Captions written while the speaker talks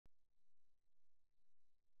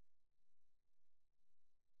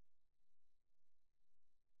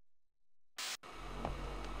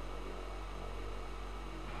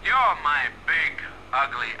You're my big,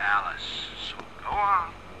 ugly Alice. So go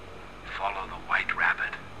on. Follow the white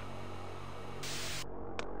rabbit.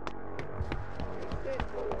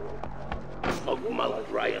 Smoke mouth,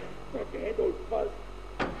 Ryan. Where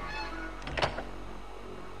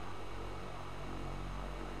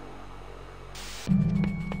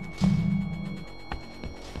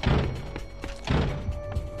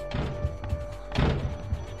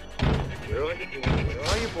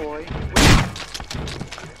are you, boy?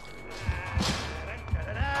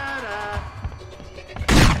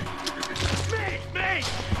 Me!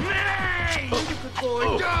 Good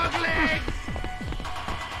boy, dog legs!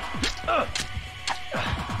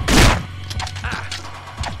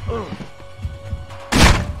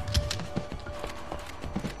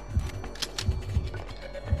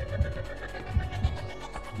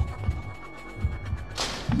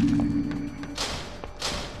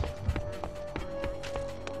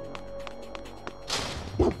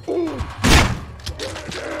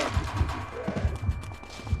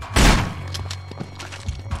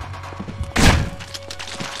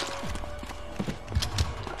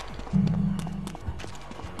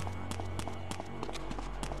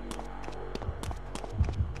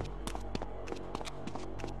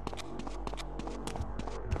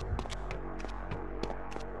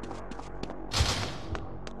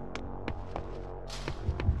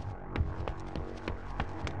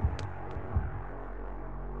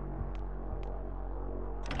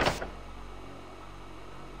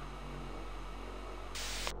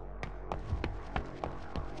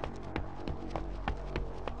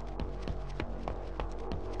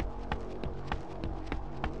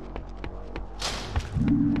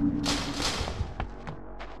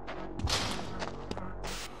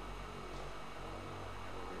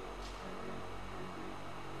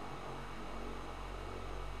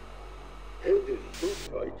 Head is so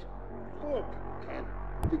tight. Look, can't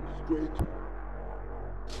think straight.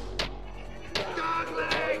 Dog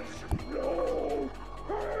legs! No!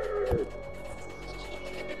 Hey!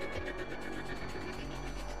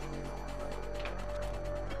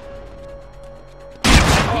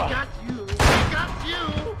 He got you! He got you!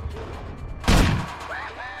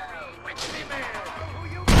 Witchy man! Who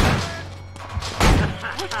you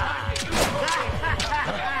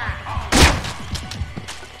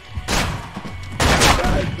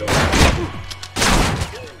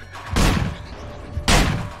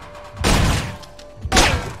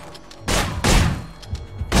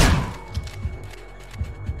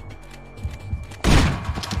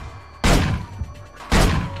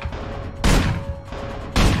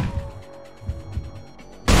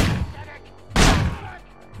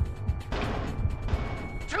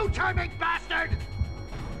Two-timing bastard!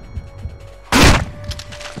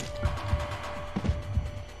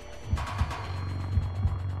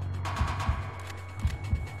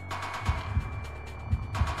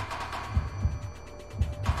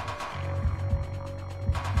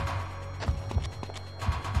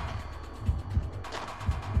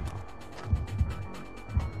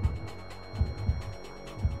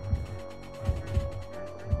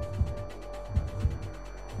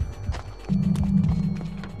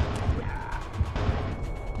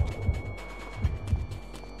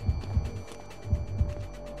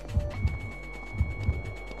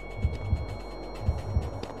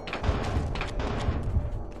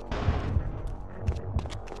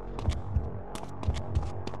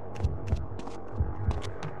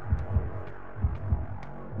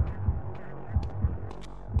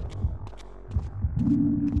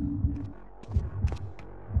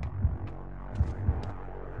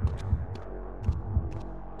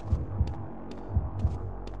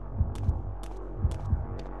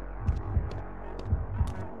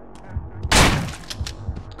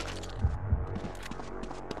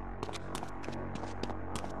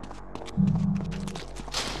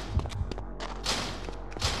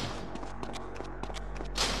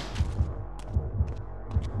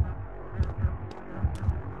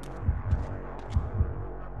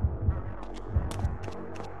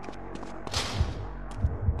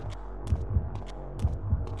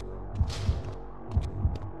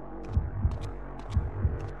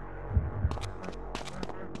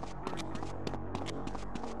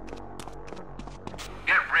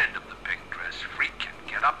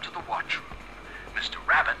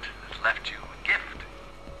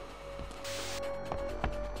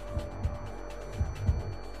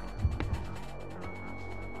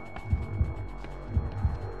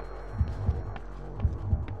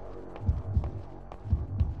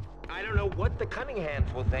 what the cunning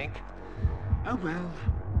hands will think. Oh well.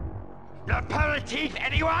 Aperitif,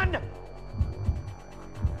 anyone?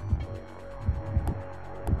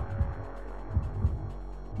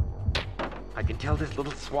 I can tell this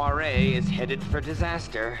little soiree is headed for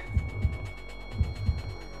disaster.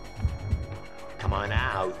 Come on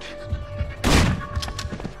out.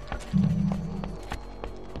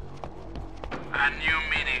 A new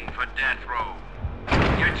meeting for death row.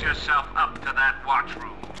 Get yourself up to that watch room.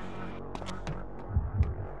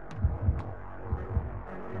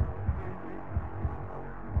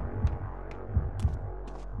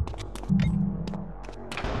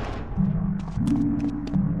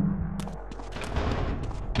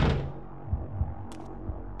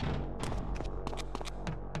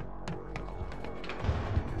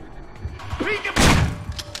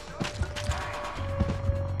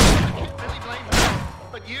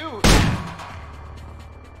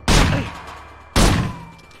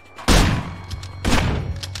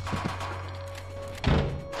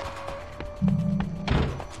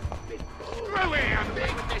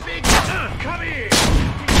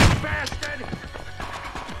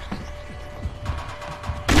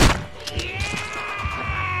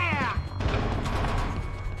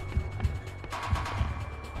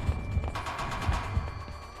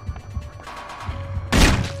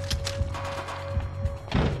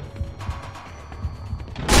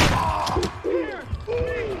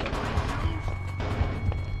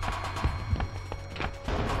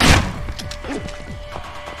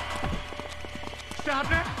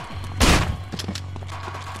 Stop it!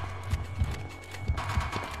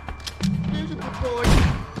 There's a good boy.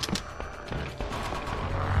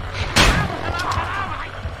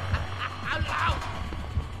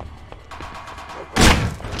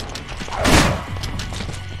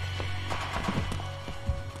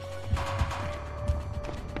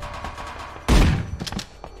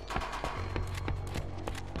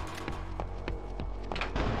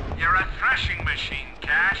 You're a threshing machine,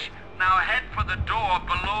 Cash. Now head for the door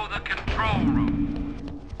below the control room.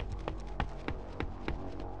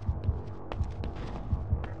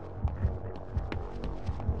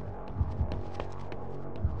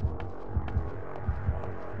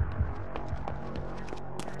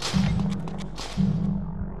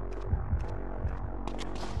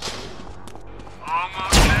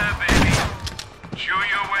 Almost there, baby. Chew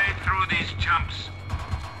your way through these jumps.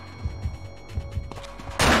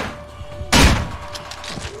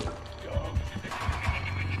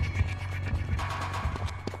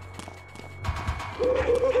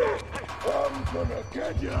 I'm gonna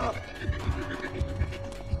get ya!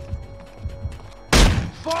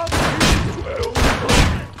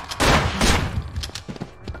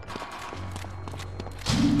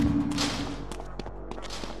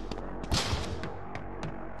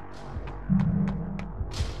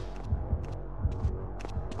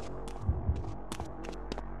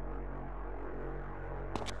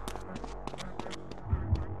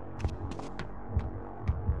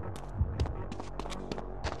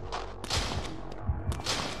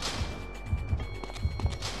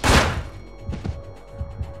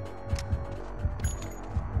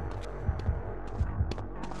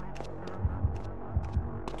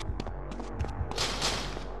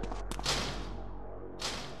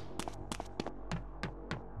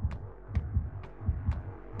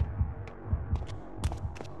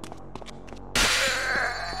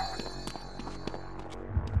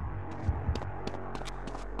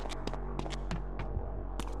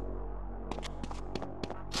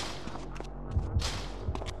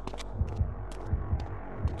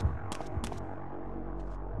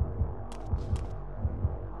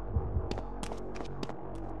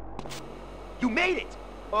 You made it!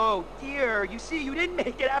 Oh dear, you see, you didn't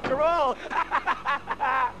make it after all!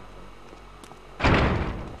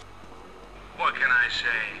 What can I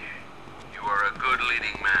say? You are a good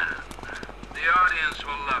leading man. The audience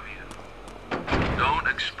will love you. Don't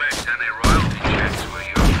expect any royalty checks where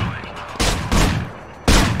you're going.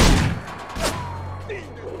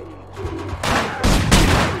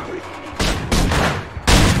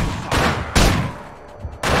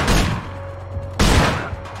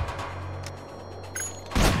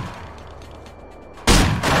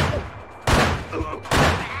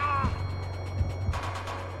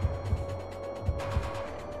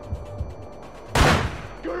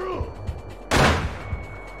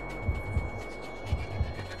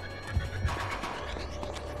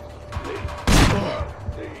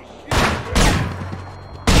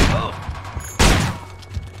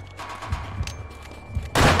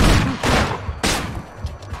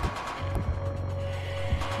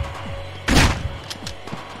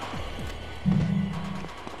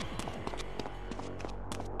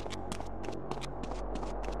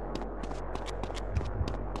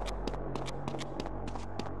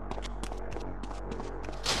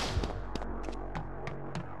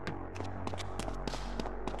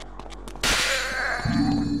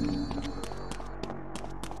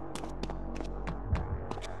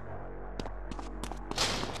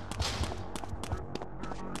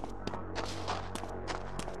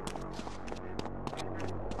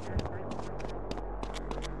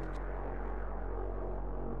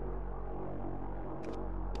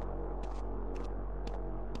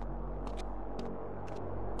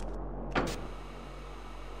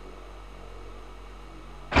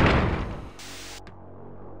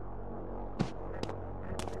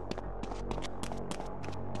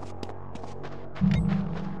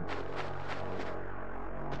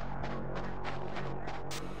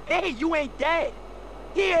 Hey, you ain't dead.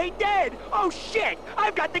 He ain't dead. Oh shit!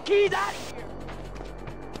 I've got the keys out of here.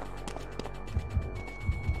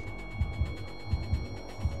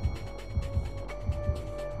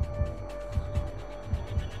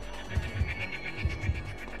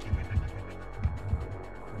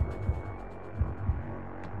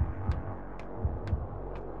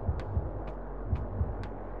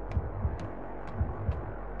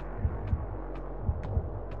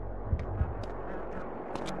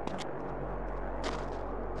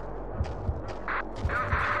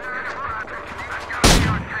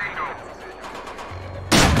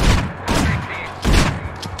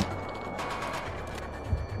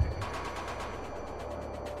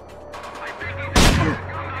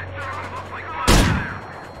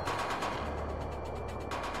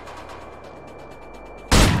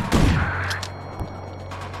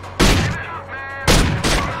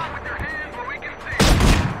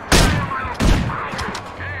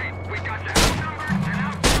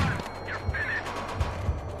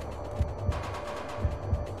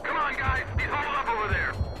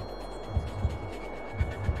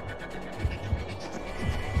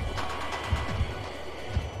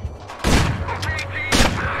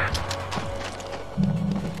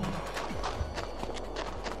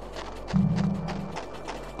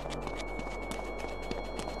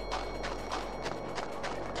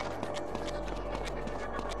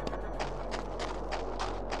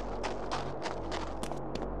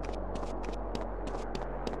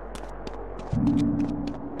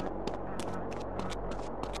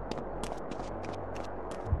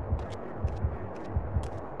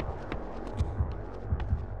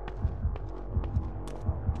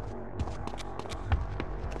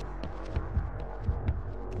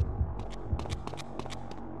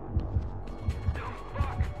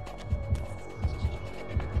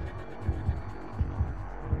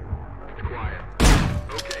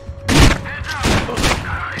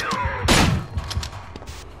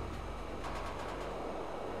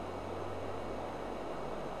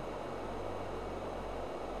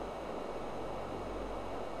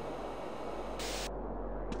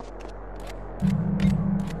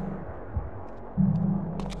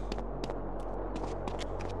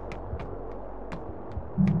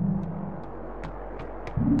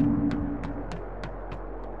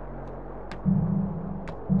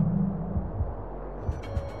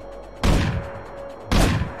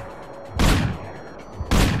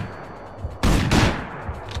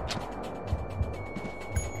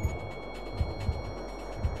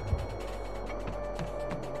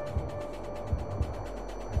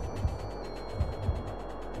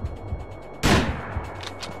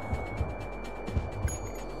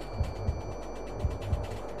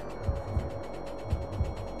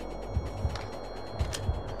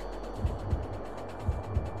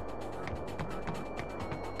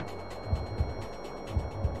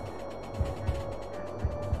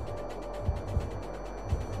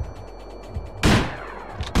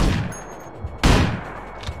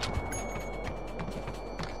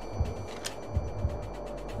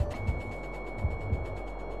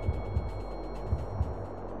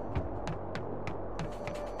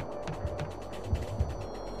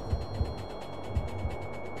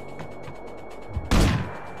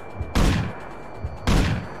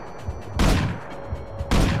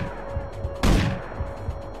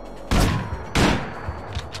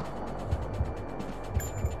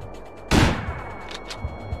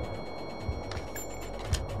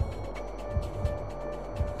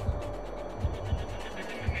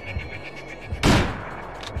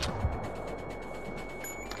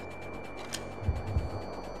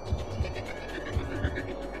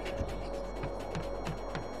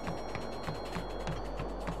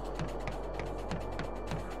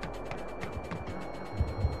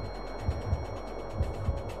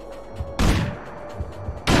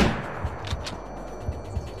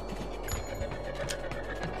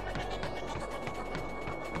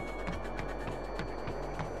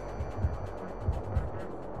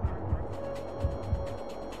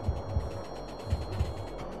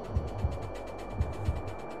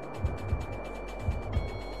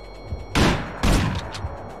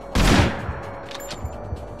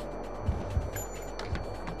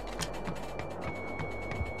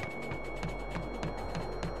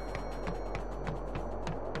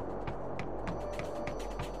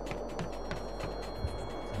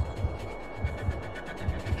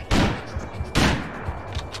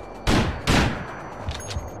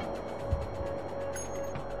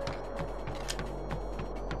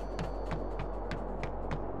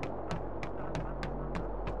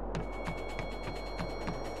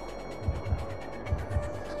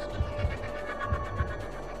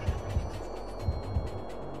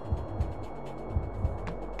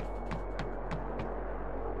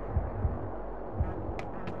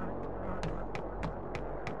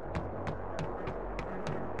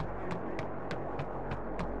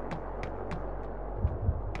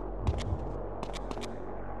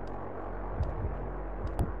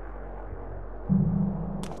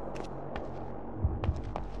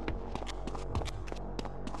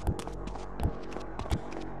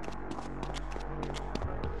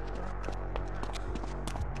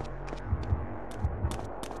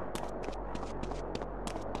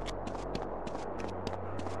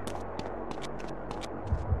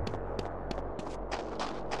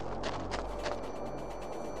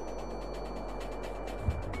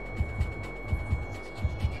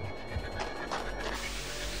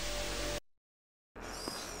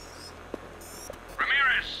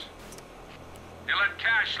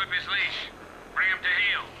 Bring him to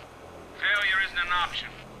heel. Failure isn't an option.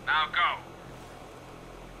 Now go.